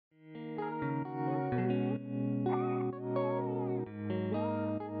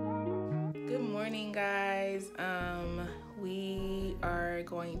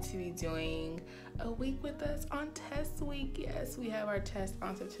to be doing a week with us on test week. Yes, we have our test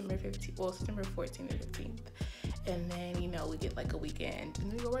on September 15th, well, September 14th and 15th. And then, you know, we get like a weekend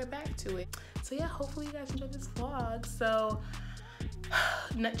and we go right back to it. So yeah, hopefully you guys enjoy this vlog. So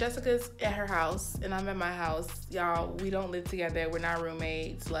Jessica's at her house and I'm at my house. Y'all, we don't live together. We're not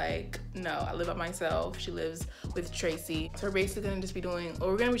roommates. Like, no, I live by myself. She lives with Tracy. So we're basically gonna just be doing,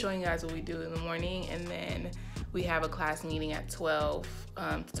 or we're gonna be showing you guys what we do in the morning, and then we have a class meeting at 12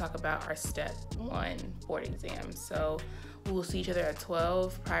 to talk about our step 1 board exam. So we'll see each other at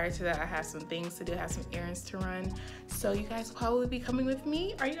 12. Prior to that, I have some things to do. I have some errands to run. So you guys will probably be coming with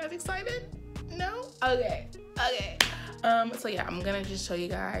me. Are you guys excited? No? Okay. So yeah, I'm gonna just show you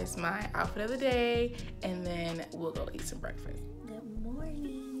guys my outfit of the day, and then we'll go eat some breakfast. Good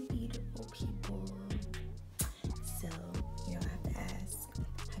morning, beautiful people. So you don't have to ask,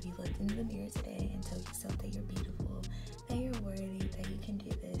 have you looked in the mirror today and told yourself that you're beautiful, that you're worthy, that you can do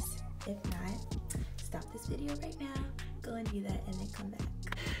this? If not, stop this video right now, go and do that, and then come back.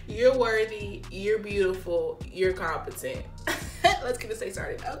 You're worthy, you're beautiful, you're competent. Let's get this day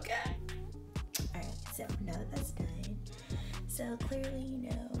started. Okay. Alright, so now that that's done, so clearly, you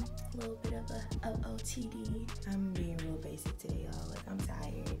know, a little bit of a OOTD. I'm being real basic today, y'all. Like, I'm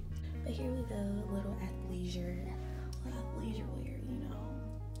tired. But here we go, a little athleisure wear, you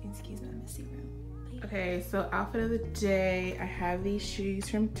know. Excuse my messy room. Okay, so outfit of the day. I have these shoes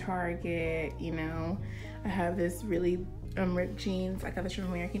from Target, you know. I have this really ripped jeans. I got this from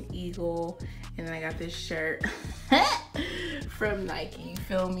American Eagle. And then I got this shirt from Nike, you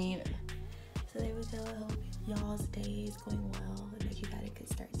feel me? So there we go. I hope y'all's day is going well and that you got a good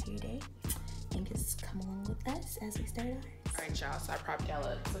start to your day. And just come along with us as we start ours. All right, y'all, so I propped y'all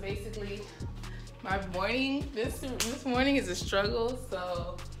up. So basically, my morning, this morning is a struggle.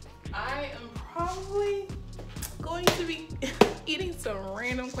 So I am probably going to be eating some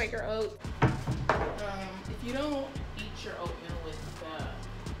random Quaker oats. If you don't eat your oatmeal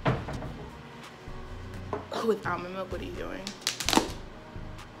with almond milk, what are you doing?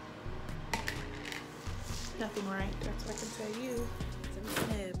 Nothing, right? That's what I can tell you. So I'm just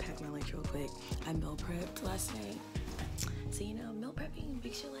gonna pack my lunch real quick. I meal prepped last night. So you know, meal prepping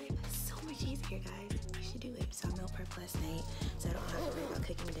makes your life so much easier, guys. You should do it. So I meal prepped last night, so I don't have to worry about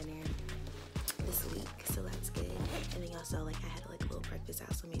cooking dinner this week. So that's good. And then also, like, I had like a little breakfast. I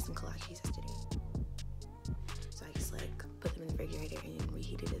also made some kolaches yesterday. So I just like put them in the refrigerator and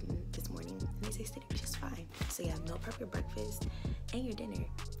reheated them this morning, and they tasted just fine. So yeah, meal prep your breakfast and your dinner.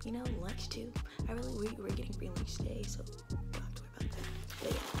 You know, lunch too. We're getting free lunch today, so don't have to worry about that.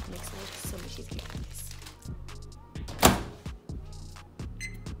 But yeah, it makes life so much easier, guys.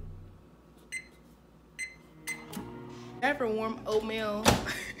 Ever warm oatmeal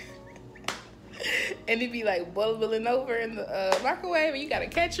and it be like bubbling over in the microwave and you gotta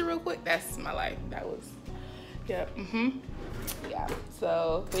catch it real quick? That's my life. That was, yeah, yeah.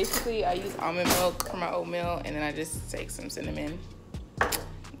 So basically I use almond milk for my oatmeal, and then I just take some cinnamon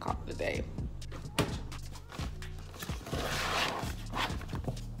and call it a day.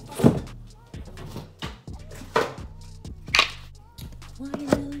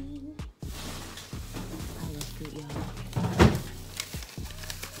 Watermelon. I love fruit, y'all.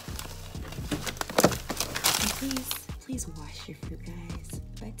 And please wash your fruit, guys.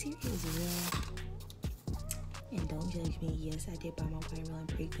 Bacteria is real. And don't judge me. Yes, I did buy my watermelon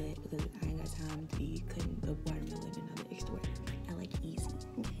pretty good because I ain't got time to be cutting up watermelon and other extra work. I like easy,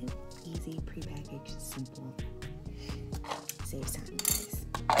 okay? Easy, prepackaged, simple. Saves time, guys.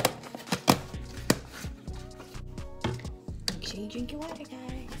 Make sure you drink your water,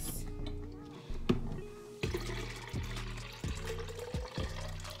 guys.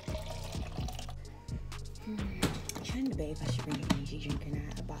 I'm trying to debate if I should bring an energy drink or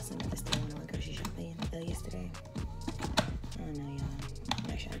not. I bought some at the store when I went grocery shopping yesterday. I don't know, y'all. I'm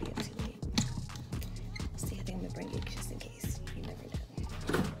not trying to be up too late. Let's see, I think I'm gonna bring it just in case. You never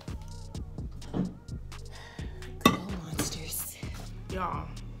know. Good old monsters. Y'all,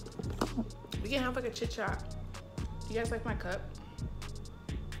 we can have like a chit chat. You guys like my cup?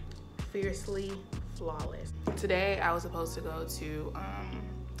 Fiercely flawless. Today I was supposed to go to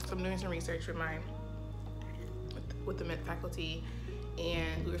so I'm doing some research with the med faculty,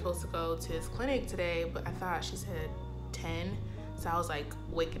 and we were supposed to go to this clinic today, but I thought she said 10, so I was like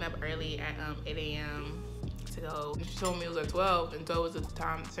waking up early at 8 a.m. to go. And she told me it was at 12, and 12 was at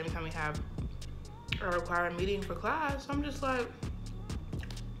the same time we have a required meeting for class. So I'm just like,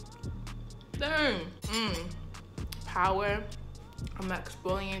 dang. Power. I'm not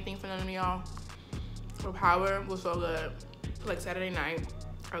spoiling anything for none of y'all. For Power was so good. Like Saturday night,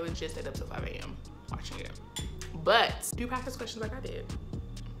 I legit stayed up till 5 a.m. watching it. But do practice questions like I did.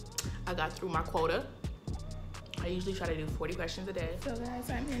 I got through my quota. I usually try to do 40 questions a day. So guys,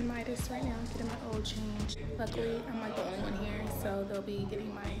 I'm in Midas right now, getting my oil change. Luckily, I'm like the only one here, so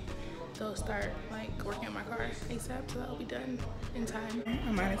they'll start like working on my car ASAP, so that'll be done in time.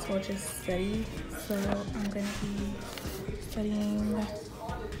 I might as well just study. So I'm gonna be studying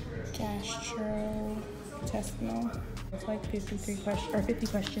gastrointestinal. It's like 50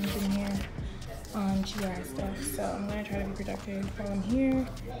 questions in here on GI stuff. So I'm gonna try to be productive while I'm here,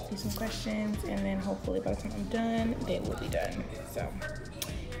 do some questions, and then hopefully by the time I'm done, they will be done. So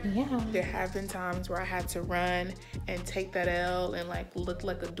yeah. There have been times where I had to run and take that L and like look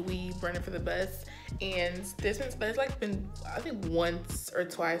like a dweeb running for the bus. And there's like been, I think once or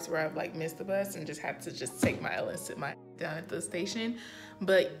twice where I've like missed the bus and just had to just take my L and sit down at the station.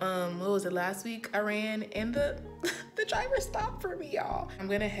 But what was it, last week I ran and the driver stopped for me, y'all. I'm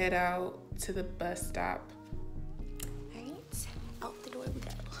gonna head out to the bus stop. All right, out the door we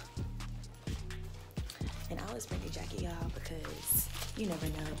go. And I always bring a jacket, y'all, because you never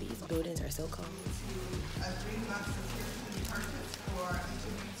know, these buildings are so cold. A 3-month subscription purchase for each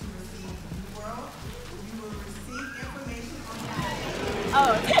of you to receive UWORLD. You will receive information on that.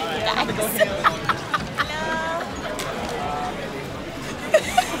 Oh, okay. I have to go Hello.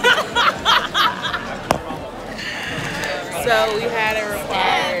 So we had a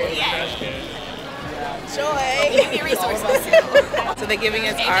required Joy. Resources. So they're giving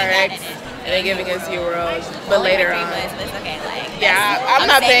us RX and they're giving us UWORLD, but later on. Yeah, I'm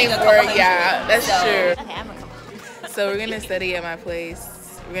not paying for it. Yeah, that's true. Okay, I'm gonna come home. So we're gonna study at my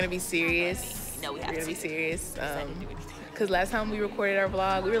place. We're gonna be serious. No, We're gonna be serious. Cause last time we recorded our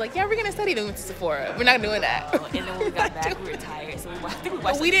vlog, we were like, yeah, we're gonna study. Then we went to Sephora. We're not doing that. And then when we got back, we were tired, so we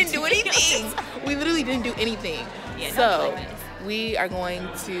watched. We didn't do anything. We literally didn't do anything. Yeah, so we are going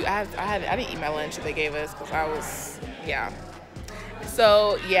to. I didn't eat my lunch that they gave us because I was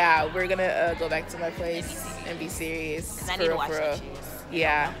So yeah, we're gonna go back to my place and be serious. I need to wash my shoes.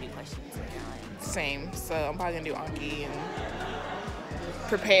 Yeah. Same. So I'm probably gonna do Anki and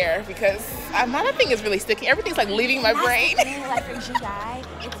prepare because nothing is really sticking. Everything's like leaving my brain. Like for GI,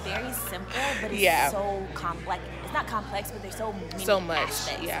 it's very simple, but it's so complex. It's not complex, but there's so many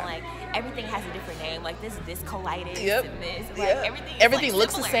aspects. Yeah. So like everything has a different name. Like this colitis yep. and this. Like yep. everything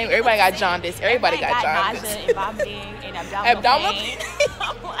looks the same. Everybody got jaundice. Everybody got jaundice. Nausea and vomiting and abdominal pain.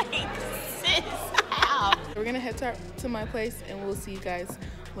 I'm like, sis, how? We're gonna head to my place and we'll see you guys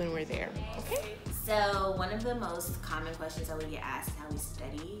when we're there. Okay. So one of the most common questions that we get asked is how we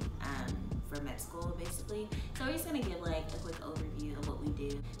study for med school, basically. So we're just gonna give like a quick overview of what we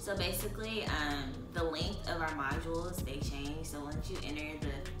do. So basically, the length of our modules, they change. So once you enter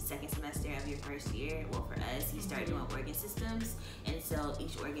the second semester of your first year, well for us, you start doing organ systems. And so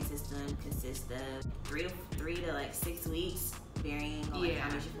each organ system consists of 3 to like 6 weeks, varying on like how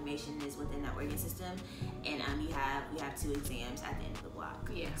much information is within that organ system. And we have 2 exams at the end of the block.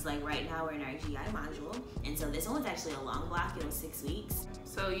 Yeah. So like right now we're in our GI module, and so this one was actually a long block. It was 6 weeks.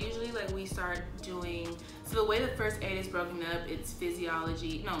 So usually like we start doing, so the way the first aid is broken up, it's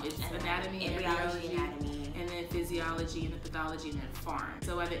physiology, no, it's anatomy, embryology, and then physiology, and then pathology, and then pharm.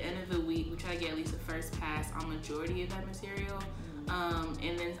 So at the end of the week, we try to get at least a first pass on majority of that material.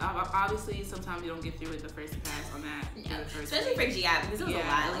 And then obviously sometimes you don't get through with the first pass on that. No. Especially for GI, because it was a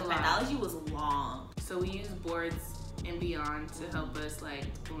lot. Like pathology was long. So we use boards and beyond to help us like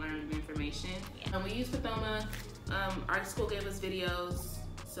learn the information. And we use Pathoma. Our school gave us videos.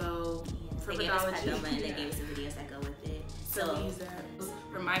 So for they pathology, gave us and they gave us the videos that go with it. So we use that.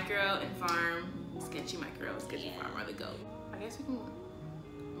 For micro and pharm, sketchy micro, sketchy pharm are the go. I guess we can move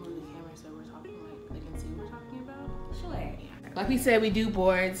the camera so we're talking like they can see what we're talking about. Sure. Yeah. Like we said, we do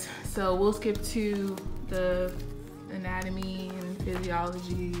boards, so we'll skip to the anatomy and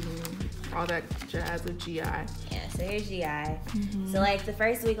physiology and all that jazz with GI. Yeah, so here's GI. So like the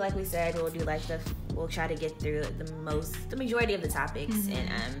first week, like we said, we'll do like we'll try to get through the majority of the topics in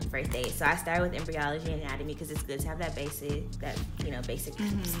first aid. So I start with embryology and anatomy because it's good to have that basic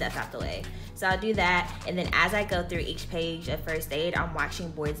stuff out the way. So I'll do that, and then as I go through each page of first aid, I'm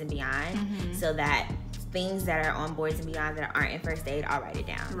watching boards and beyond, so that things that are on boards and beyond that aren't in first aid, I'll write it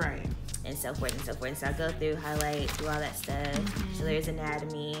down. Right. And so forth and so forth. And so I go through, highlight, do all that stuff. So there's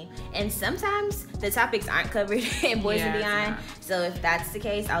anatomy. And sometimes the topics aren't covered in boards and beyond. So if that's the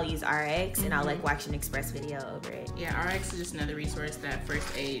case, I'll use RX and I'll like watch an express video over it. Yeah, RX is just another resource that first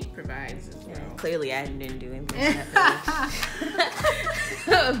aid provides as well. Clearly I didn't do anything.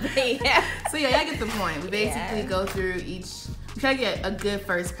 But yeah. So yeah, I get the point. We basically go through each, we try to get a good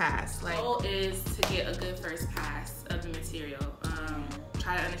first pass. Like, the goal is to get a good first pass of the material.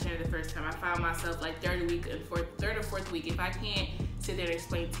 try to understand it the first time. I found myself like third or fourth week, if I can't sit there and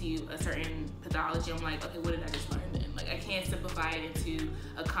explain to you a certain pathology, I'm like, okay, what did I just learn then? Like, I can't simplify it into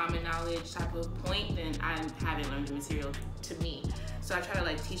a common knowledge type of point, then I haven't learned the material to me. So I try to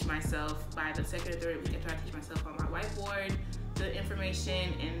like teach myself by the second or third week. I try to teach myself on my whiteboard the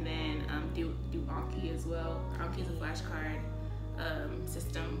information, and then do Anki as well. Anki is a flashcard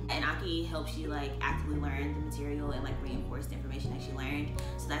system. And Anki helps you like actively learn the material and like reinforce the information that you learned.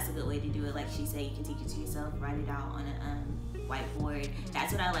 So that's a good way to do it. Like she said, you can teach it to yourself, write it out on a whiteboard.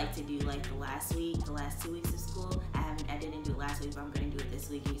 That's what I like to do like the last 2 weeks of school. I didn't do it last week, but I'm gonna do it this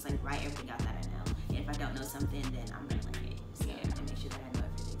week. And just like write everything out that I know. And if I don't know something, then I'm gonna learn it. So and make sure that I know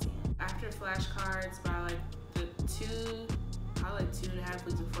it for the exam. After flashcards, by like probably like 2.5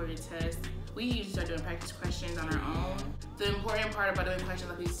 weeks before the test, we usually start doing practice questions on our own. The important part about doing questions,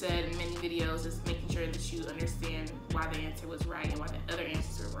 like we said in many videos, is making sure that you understand why the answer was right and why the other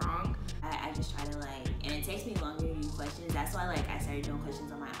answers were wrong. I just try to like, and it takes me longer to do questions. That's why like I started doing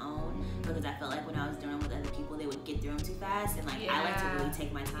questions on my own, because I felt like when I was doing them with other people, they would get through them too fast, and like I like to really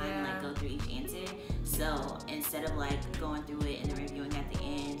take my time and like go through each answer. So instead of like going through it and then reviewing at the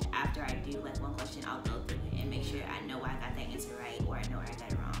end, after I do like one question, I'll go through it and make sure I know why I got that answer right, or I know where I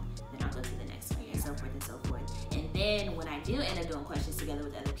got it wrong. Then I'll go to the next one, and so forth and so forth. And then when I do end up doing questions together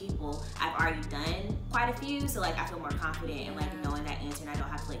with other people, I've already done quite a few, so like I feel more confident in like knowing that answer, and I don't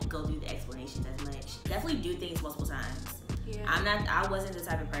have to like go through the explanations as much. Definitely do things multiple times. I wasn't the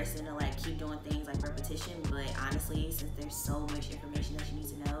type of person to like keep doing things like repetition, but honestly, since there's so much information that you need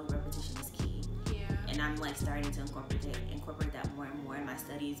to know, repetition is key. And I'm like starting to incorporate that more and more in my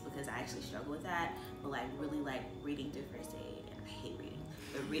studies, because I actually struggle with that. But like really like reading through first aid, and I hate reading,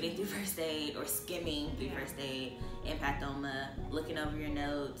 but reading through first aid or skimming through first aid, impathoma, looking over your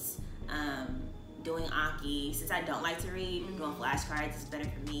notes, doing Anki. Since I don't like to read, doing flashcards is better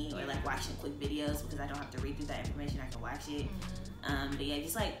for me, or like watching quick videos, because I don't have to read through that information, I can watch it. But yeah,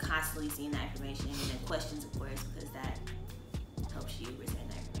 just like constantly seeing that information, and then questions, of course, because that helps you retain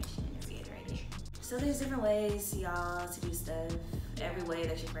that information and reiterate it. So there's different ways, y'all, to do stuff. Every way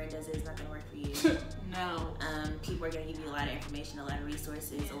that your friend does it is not gonna work for you. No. People are gonna give you a lot of information, a lot of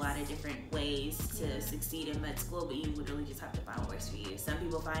resources, a lot of different ways to succeed in med school, but you literally just have to find what works for you. Some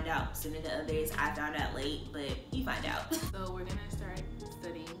people find out sooner than others. I found out late, but you find out. So we're gonna start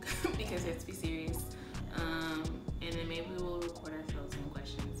studying because we have to be serious. And then maybe we'll record ourselves some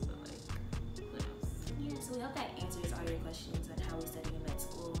questions, but like, who knows? Yeah, so we hope that answers all your questions on how we study in med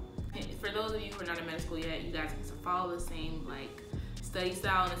school. And for those of you who are not in med school yet, you guys can follow the same like study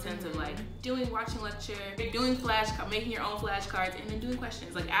style in the sense of like watching lecture, doing making your own flashcards, and then doing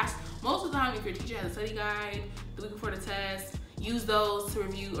questions. Like most of the time, if your teacher has a study guide the week before the test, use those to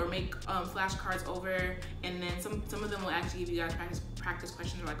review or make flashcards over, and then some of them will actually give you guys practice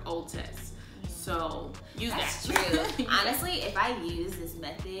questions or like old tests. So use That's that. True. Honestly, if I used this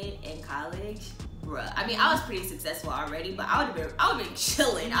method in college, bruh, I mean, I was pretty successful already, but I would have been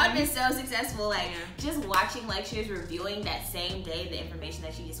chilling. I would have been so successful, like just watching lectures, reviewing that same day the information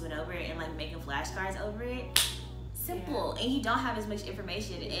that you just went over, and like making flashcards over it. Simple, and you don't have as much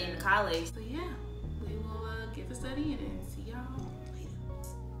information in college. So yeah, we will get to studying and see y'all later.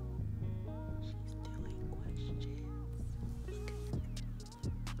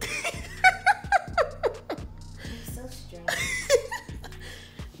 So strange.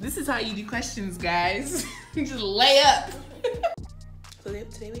 This is how you do questions, guys. You just lay up. So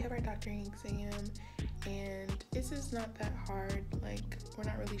today we have our doctoring exam, and this is not that hard. Like, we're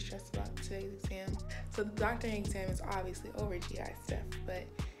not really stressed about today's exam. So the doctoring exam is obviously over GI stuff, but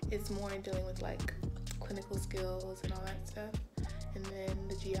it's more dealing with like clinical skills and all that stuff. And then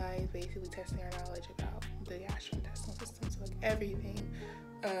the GI is basically testing our knowledge about the gastrointestinal system, so like everything,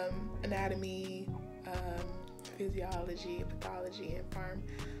 anatomy, physiology, pathology, and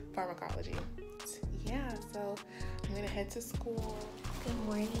pharmacology. Yeah, so I'm gonna head to school. Good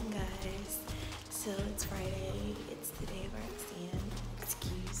morning, guys. So it's Friday. It's the day of our exam.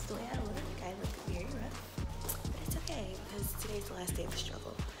 Excuse the way I look. I look very rough, but it's okay because today's the last day of the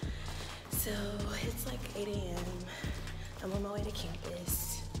struggle. So it's like 8 a.m. I'm on my way to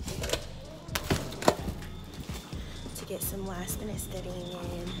campus to get some last-minute studying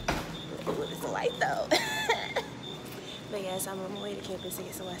in. Ooh, it's a light though. But yes, I'm on my way to campus to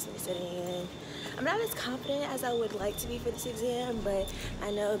get some last-minute studying in. I'm not as confident as I would like to be for this exam, but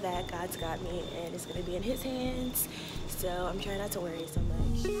I know that God's got me and it's gonna be in His hands. So I'm trying not to worry so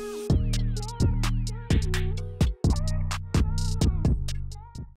much.